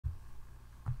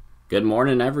Good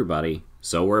morning, everybody.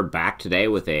 So we're back today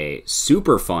with a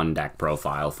super fun deck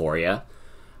profile for you.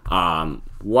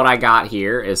 What I got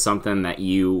here is something that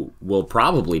you will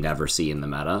probably never see in the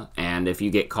meta, and if you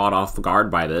get caught off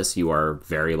guard by this, you are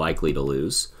very likely to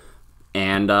lose.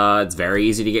 And it's very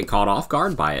easy to get caught off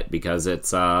guard by it because it's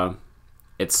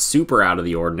super out of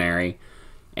the ordinary.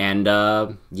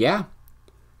 And yeah,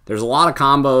 there's a lot of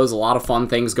combos, a lot of fun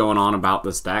things going on about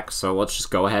this deck, so let's just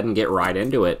go ahead and get right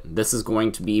into it. This is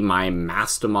going to be my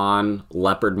Mastemon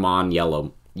Leopardmon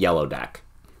yellow deck.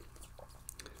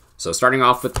 So starting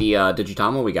off with the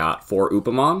Digitama, we got 4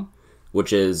 Upamon,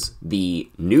 which is the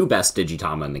new best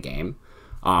Digitama in the game.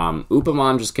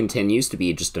 Upamon just continues to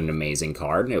be just an amazing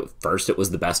card. First it was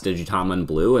the best Digitama in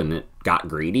blue, and it got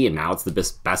greedy, and now it's the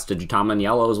best Digitama in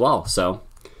yellow as well, so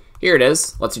here it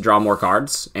is. Lets you draw more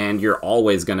cards, and you're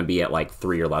always going to be at like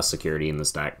 3 or less security in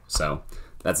this deck, so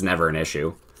that's never an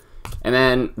issue. And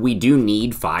then we do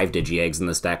need 5 Digi-Eggs in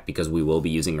this deck because we will be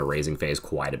using a Raising Phase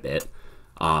quite a bit.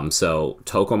 So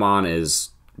Tokomon is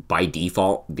by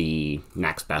default the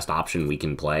next best option we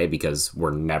can play because we're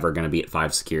never going to be at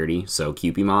 5 security, so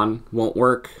Cupimon won't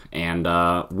work, and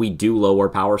we do lower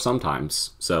power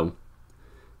sometimes, so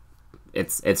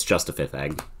it's just a 5th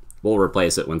egg. We'll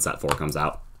replace it when set 4 comes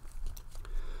out.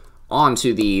 On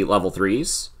to the level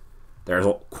 3s. There's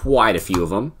quite a few of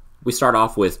them. We start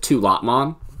off with 2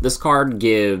 Leopardmon. This card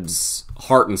gives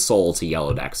heart and soul to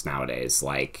yellow decks nowadays.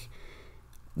 Like,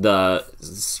 the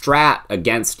strat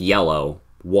against yellow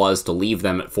was to leave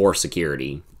them at 4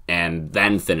 security and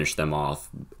then finish them off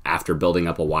after building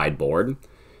up a wide board.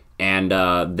 And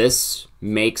this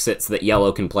makes it so that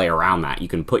yellow can play around that. You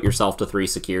can put yourself to 3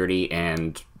 security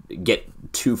and get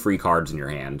 2 free cards in your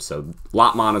hand. So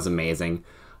Leopardmon is amazing.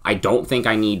 I don't think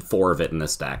I need 4 of it in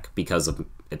this deck because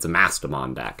it's a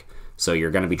Mastemon deck. So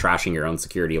you're going to be trashing your own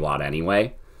security a lot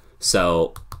anyway.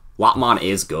 So Leopardmon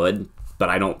is good, but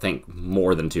I don't think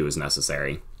more than 2 is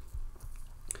necessary.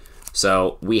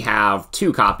 So we have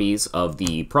 2 copies of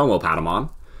the promo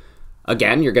Patamon.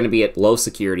 Again, you're going to be at low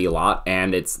security a lot,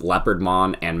 and it's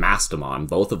Leopardmon and Mastemon.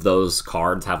 Both of those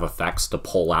cards have effects to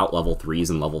pull out level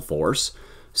 3s and level 4s.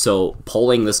 So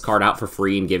pulling this card out for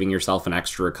free and giving yourself an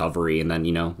extra recovery, and then,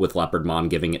 you know, with Leopardmon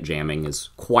giving it jamming is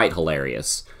quite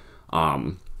hilarious.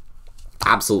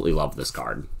 Absolutely love this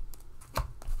card.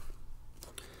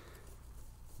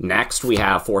 Next, we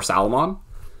have 4 Salamon.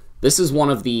 This is one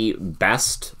of the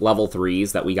best level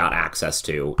 3s that we got access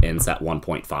to in set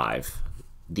 1.5.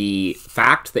 The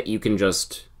fact that you can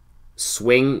just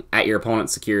swing at your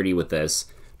opponent's security with this,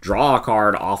 draw a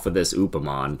card off of this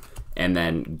Upamon, and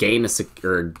then gain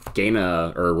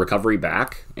a recovery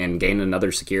back and gain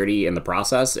another security in the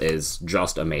process is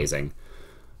just amazing.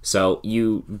 So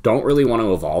you don't really want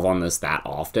to evolve on this that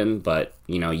often, but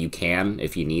you know, you can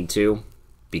if you need to,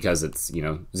 because it's, you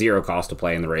know, 0 cost to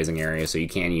play in the raising area, so you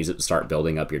can use it to start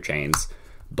building up your chains.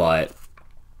 But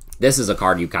this is a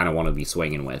card you kind of want to be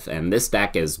swinging with, and this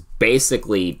deck is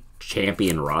basically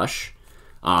Champion Rush,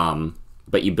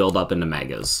 but you build up into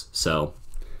Megas. So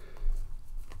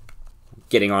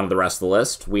getting on to the rest of the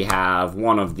list, we have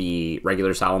 1 of the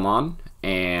regular Salamon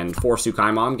and 4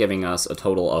 Tsukaimon, giving us a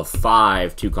total of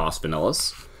 5 2-cost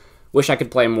vanillas. Wish I could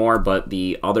play more, but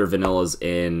the other vanillas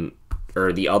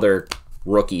the other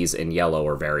rookies in yellow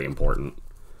are very important.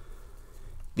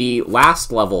 The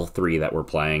last level 3 that we're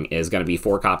playing is going to be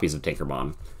 4 copies of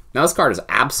Tinkermon. Now this card is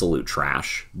absolute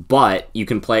trash, but you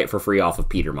can play it for free off of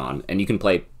Petermon, and you can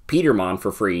play Petermon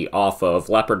for free off of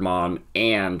Leopardmon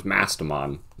and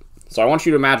Mastemon. So I want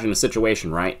you to imagine a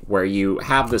situation, right, where you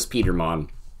have this Petermon,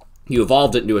 you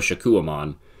evolved it into a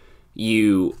Shakuamon,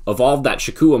 you evolved that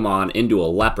Shakuamon into a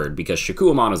Leopard because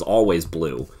Shakuamon is always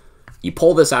blue. You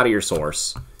pull this out of your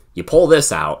source, you pull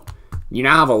this out, you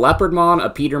now have a Leopardmon, a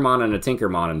Petermon, and a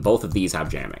Tinkermon, and both of these have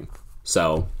jamming.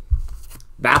 So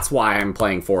that's why I'm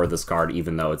playing 4 of this card,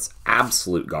 even though it's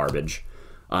absolute garbage.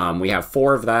 We have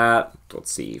 4 of that.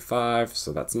 Let's see, 5,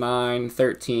 so that's 9,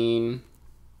 13...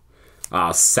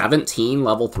 17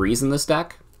 level 3s in this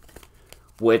deck,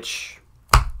 which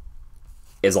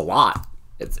is a lot.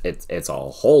 It's a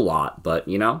whole lot, but,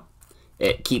 you know,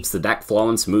 it keeps the deck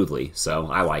flowing smoothly, so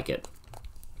I like it.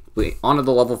 Onto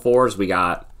the level 4s, we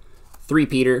got 3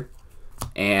 Peter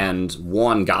and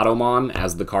 1 Gatomon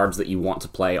as the cards that you want to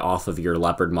play off of your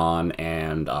Leopardmon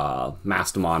and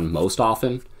Mastemon most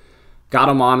often.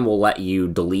 Gatomon will let you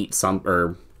delete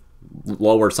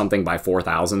lower something by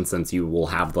 4,000, since you will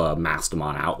have the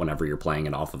Mastemon out whenever you're playing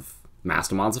it off of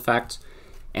Mastemon's effect.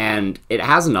 And it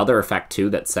has another effect too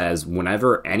that says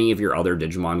whenever any of your other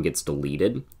Digimon gets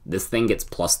deleted, this thing gets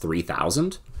plus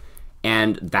 3,000.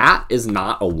 And that is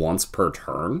not a once per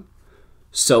turn.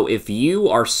 So if you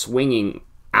are swinging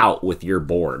out with your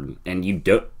board, and you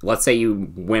do, let's say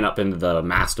you went up into the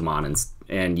Mastemon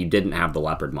and you didn't have the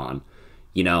Leopardmon,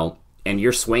 you know, and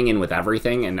you're swinging with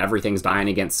everything and everything's dying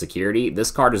against security,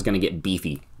 this card is going to get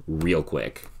beefy real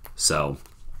quick. So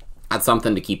that's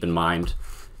something to keep in mind.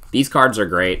 These cards are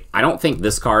great. I don't think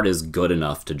this card is good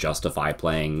enough to justify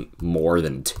playing more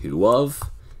than 2 of,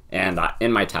 and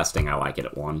in my testing, I like it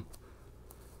at 1.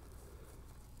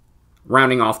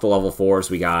 Rounding off the level 4s,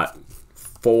 we got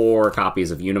 4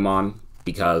 copies of Unimon,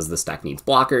 because this deck needs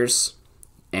blockers,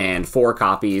 and 4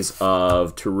 copies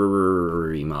of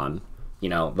Tururimon, you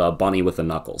know, the bunny with the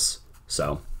knuckles.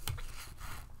 So,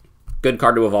 good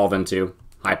card to evolve into,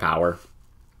 high power,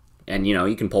 and, you know,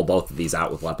 you can pull both of these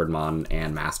out with Leopardmon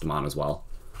and Mastemon as well.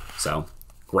 So,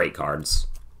 great cards.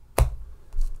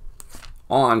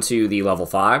 On to the level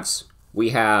 5s, we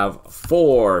have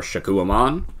 4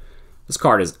 Shakuamon. This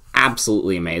card is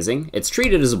absolutely amazing. It's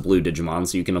treated as a blue Digimon,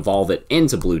 so you can evolve it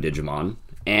into blue Digimon,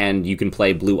 and you can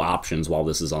play blue options while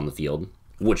this is on the field,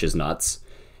 which is nuts.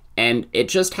 And it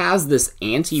just has this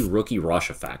anti-rookie rush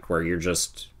effect,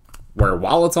 where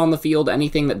while it's on the field,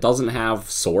 anything that doesn't have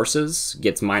sources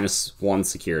gets -1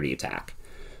 security attack.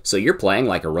 So you're playing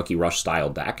like a rookie rush style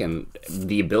deck, and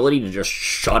the ability to just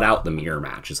shut out the mirror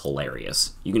match is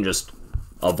hilarious. You can just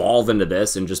evolve into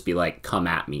this and just be like, come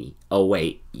at me. Oh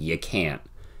wait, you can't.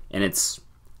 And it's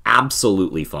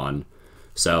absolutely fun.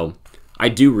 So I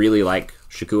do really like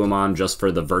Shakuamon just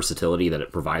for the versatility that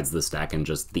it provides this deck and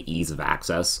just the ease of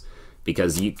access,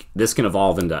 because this can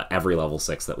evolve into every level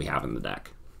 6 that we have in the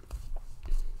deck.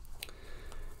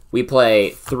 We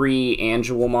play 3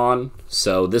 Angelmon,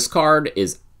 so this card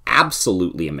is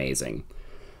absolutely amazing.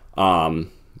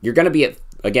 You're going to be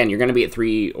at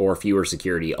 3 or fewer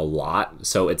security a lot,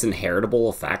 so its inheritable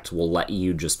effect will let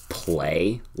you just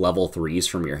play level 3s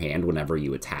from your hand whenever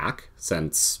you attack,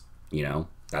 since, you know,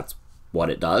 that's what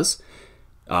it does.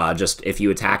 Just if you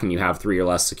attack and you have 3 or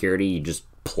less security, you just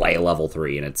play a level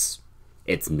 3, and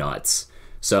it's nuts.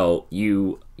 So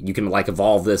you can like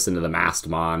evolve this into the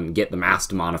Mastemon, get the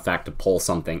Mastemon effect to pull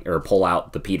something, or pull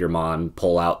out the Petermon,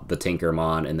 pull out the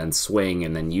Tinkermon, and then swing,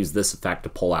 and then use this effect to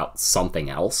pull out something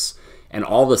else. And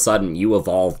all of a sudden, you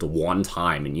evolved 1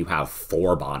 time, and you have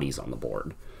 4 bodies on the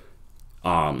board.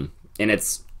 And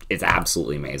it's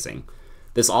absolutely amazing.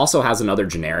 This also has another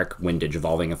generic when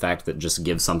digivolving effect that just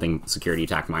gives something security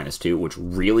attack -2, which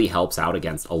really helps out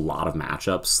against a lot of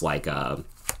matchups,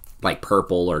 like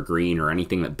purple or green or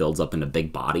anything that builds up into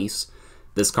big bodies.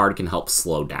 This card can help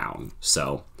slow down.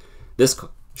 So this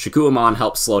Shakuamon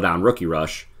helps slow down Rookie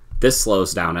Rush. This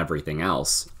slows down everything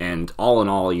else. And all in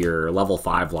all, your level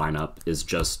 5 lineup is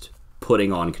just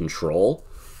putting on control,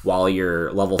 while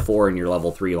your level 4 and your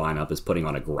level 3 lineup is putting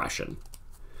on aggression.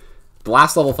 The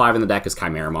last level 5 in the deck is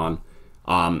Chimeramon.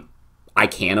 I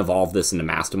can evolve this into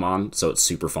Mastemon, so it's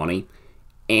super funny.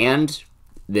 And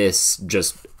this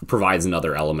just provides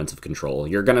another element of control.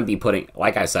 You're going to be putting,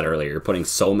 like I said earlier, you're putting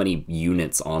so many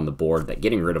units on the board that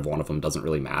getting rid of one of them doesn't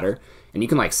really matter. And you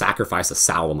can like sacrifice a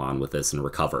Salamon with this and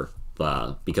recover,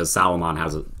 because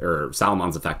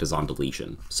Salamon's effect is on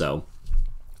deletion. So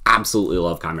absolutely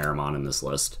love Chimeramon in this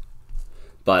list.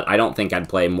 But I don't think I'd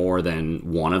play more than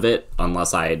 1 of it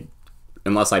unless I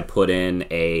put in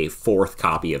a 4th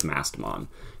copy of Mastemon.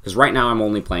 Because right now I'm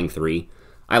only playing 3.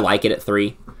 I like it at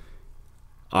 3.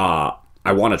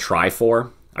 I want to try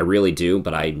 4. I really do,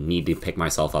 but I need to pick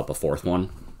myself up a 4th one.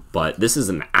 But this is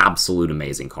an absolute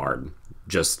amazing card.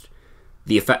 Just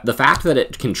the fact that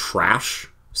it can trash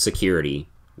security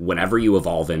whenever you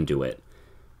evolve into it,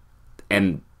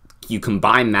 and you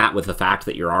combine that with the fact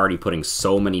that you're already putting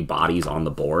so many bodies on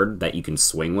the board that you can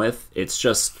swing with,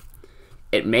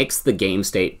 it makes the game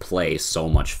state play so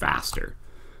much faster.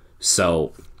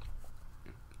 So,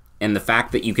 and the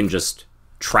fact that you can just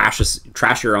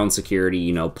trash your own security,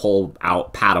 you know, pull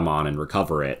out Patamon and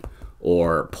recover it,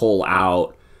 or pull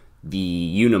out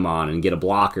the Unimon and get a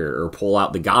blocker, or pull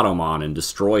out the Gatomon and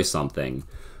destroy something,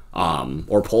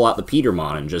 or pull out the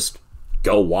Petermon and just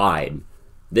go wide.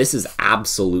 This is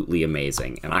absolutely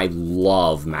amazing, and I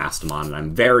love Mastemon, and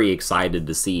I'm very excited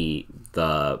to see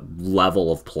the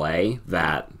level of play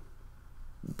that,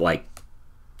 like,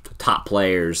 top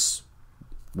players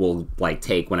will, like,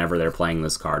 take whenever they're playing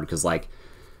this card, because, like,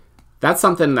 that's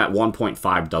something that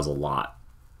 1.5 does a lot,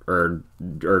 or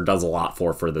does a lot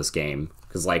for this game.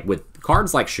 Because, like, with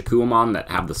cards like Shakuamon that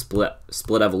have the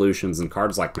split evolutions, and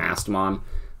cards like Mastemon,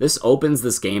 this opens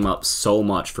this game up so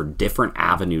much for different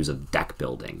avenues of deck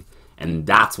building. And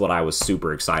that's what I was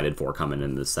super excited for coming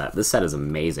in this set. This set is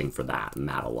amazing for that, and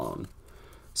that alone.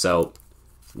 So,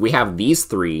 we have these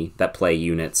 3 that play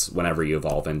units whenever you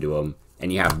evolve into them.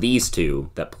 and you have these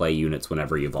two that play units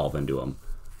whenever you evolve into them.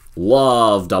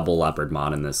 Love double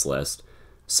Leopardmon in this list.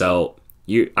 So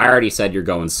I already said you're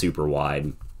going super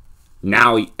wide.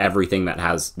 Now everything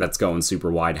that's going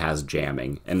super wide has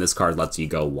jamming, and this card lets you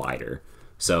go wider.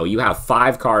 So you have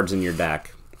 5 cards in your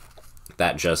deck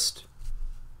that just,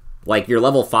 like, your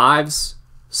level 5s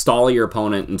stall your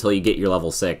opponent until you get your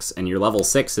level 6, and your level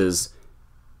 6s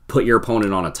put your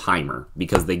opponent on a timer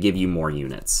because they give you more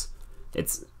units.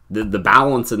 It's the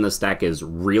balance in this deck is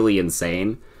really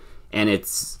insane, and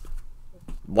it's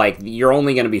like you're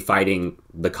only going to be fighting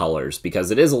the colors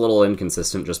because it is a little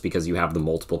inconsistent just because you have the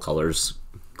multiple colors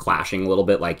clashing a little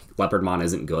bit. Like, Leopardmon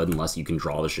isn't good unless you can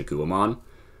draw the Shikuamon,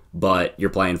 but you're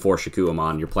playing 4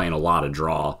 Shikuamon, you're playing a lot of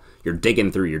draw, you're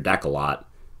digging through your deck a lot.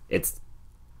 It's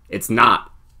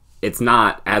not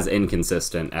as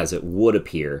inconsistent as it would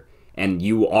appear, and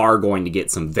you are going to get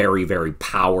some very, very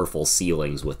powerful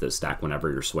ceilings with this deck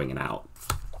whenever you're swinging out.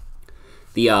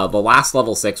 The last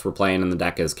level 6 we're playing in the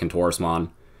deck is Kentaurismon.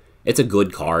 It's a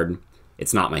good card.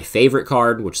 It's not my favorite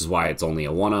card, which is why it's only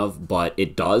a 1-of, but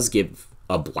it does give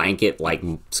a blanket, like,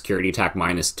 security attack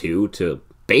 -2 to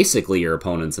basically your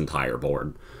opponent's entire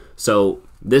board. So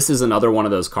this is another one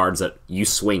of those cards that you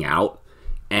swing out,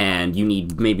 and you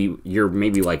need you're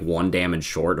maybe like 1 damage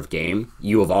short of game.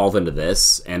 You evolve into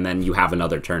this, and then you have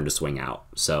another turn to swing out.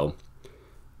 So,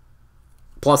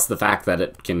 plus the fact that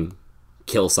it can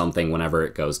kill something whenever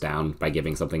it goes down by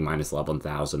giving something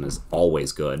 -11,000 is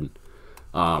always good.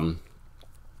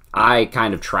 I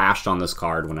kind of trashed on this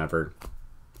card whenever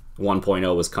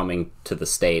 1.0 was coming to the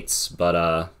States,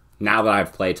 but now that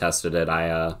I've play tested it,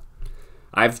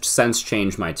 I've since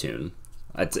changed my tune.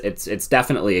 It's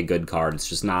definitely a good card. It's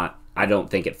just not, I don't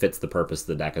think it fits the purpose of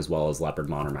the deck as well as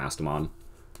Leopardmon or Mastemon.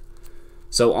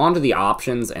 So on to the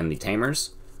options and the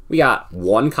tamers. We got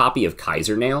 1 copy of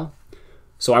Kaiser Nail.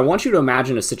 So I want you to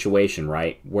imagine a situation,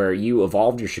 right, where you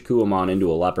evolved your Shikuamon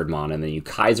into a Leopardmon and then you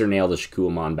Kaiser Nail the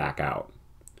Shikuamon back out.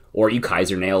 Or you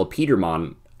Kaiser Nail a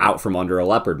Petermon out from under a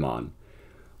Leopardmon.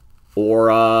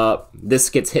 Or this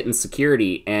gets hit in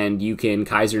security and you can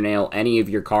Kaiser Nail any of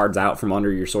your cards out from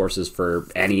under your sources for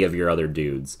any of your other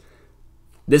dudes.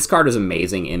 This card is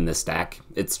amazing in this deck.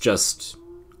 It's just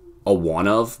a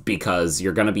 1-of because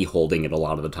you're going to be holding it a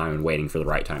lot of the time and waiting for the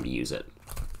right time to use it.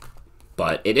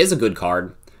 But it is a good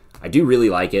card. I do really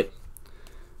like it.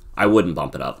 I wouldn't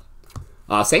bump it up.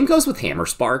 Same goes with Hammer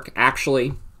Spark,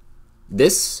 actually.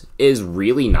 This is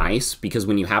really nice because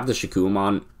when you have the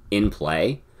Shikuamon in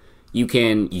play, you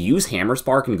can use Hammer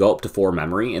Spark and go up to 4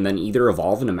 memory and then either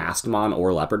evolve into Mastemon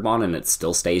or Leopardmon and it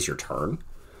still stays your turn.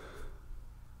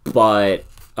 But,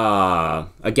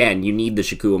 again, you need the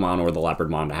Shikuamon or the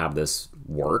Leopardmon to have this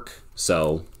work,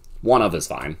 so 1-of is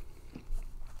fine.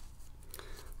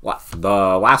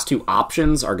 The last 2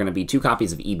 options are going to be 2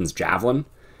 copies of Eden's Javelin.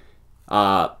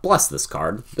 Bless this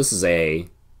card. This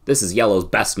is yellow's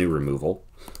best new removal.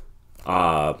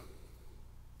 And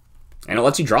it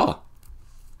lets you draw.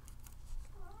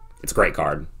 It's a great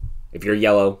card. If you're a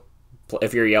yellow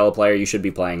player, you should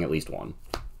be playing at least 1.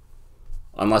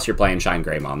 Unless you're playing Shine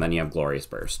Greymon, then you have Glorious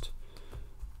Burst.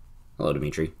 Hello,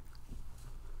 Dimitri.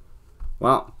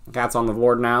 Well, cat's on the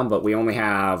board now, but we only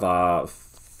have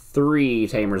 3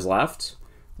 tamers left.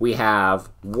 We have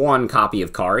 1 copy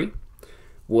of Kari,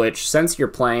 which, since you're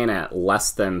playing at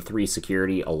less than 3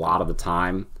 security a lot of the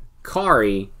time,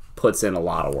 Kari puts in a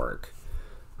lot of work.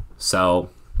 So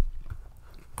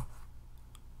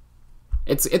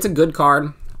it's a good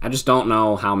card. I just don't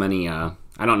know how many, I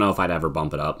don't know if I'd ever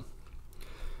bump it up.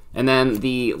 And then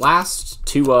the last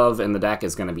 2-of in the deck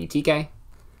is going to be TK.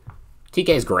 TK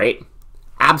is great.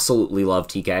 Absolutely love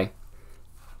TK.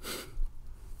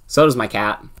 So does my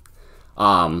cat.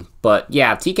 But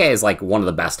yeah, TK is like one of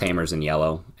the best tamers in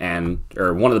yellow,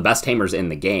 or one of the best tamers in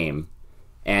the game.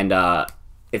 And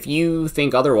if you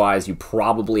think otherwise, you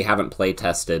probably haven't play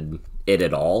tested it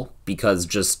at all, because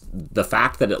just the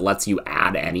fact that it lets you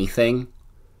add anything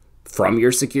from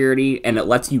your security, and it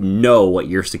lets you know what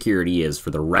your security is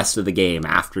for the rest of the game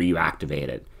after you activate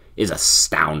it, is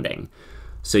astounding.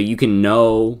 So you can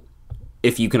know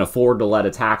if you can afford to let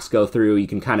attacks go through, you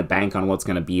can kind of bank on what's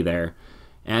going to be there.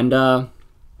 And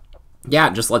yeah,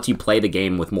 it just lets you play the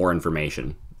game with more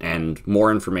information, and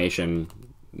more information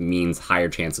means higher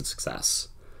chance of success.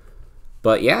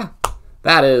 But yeah,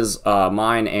 that is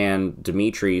mine and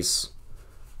Dimitri's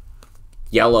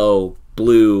yellow,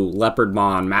 blue,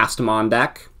 Leopardmon, Mastemon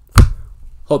deck.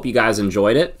 Hope you guys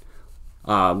enjoyed it.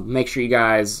 Make sure you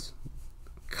guys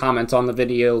comment on the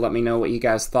video, let me know what you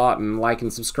guys thought, and like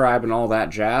and subscribe and all that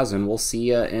jazz, and we'll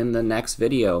see you in the next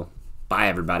video. Bye,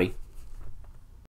 everybody.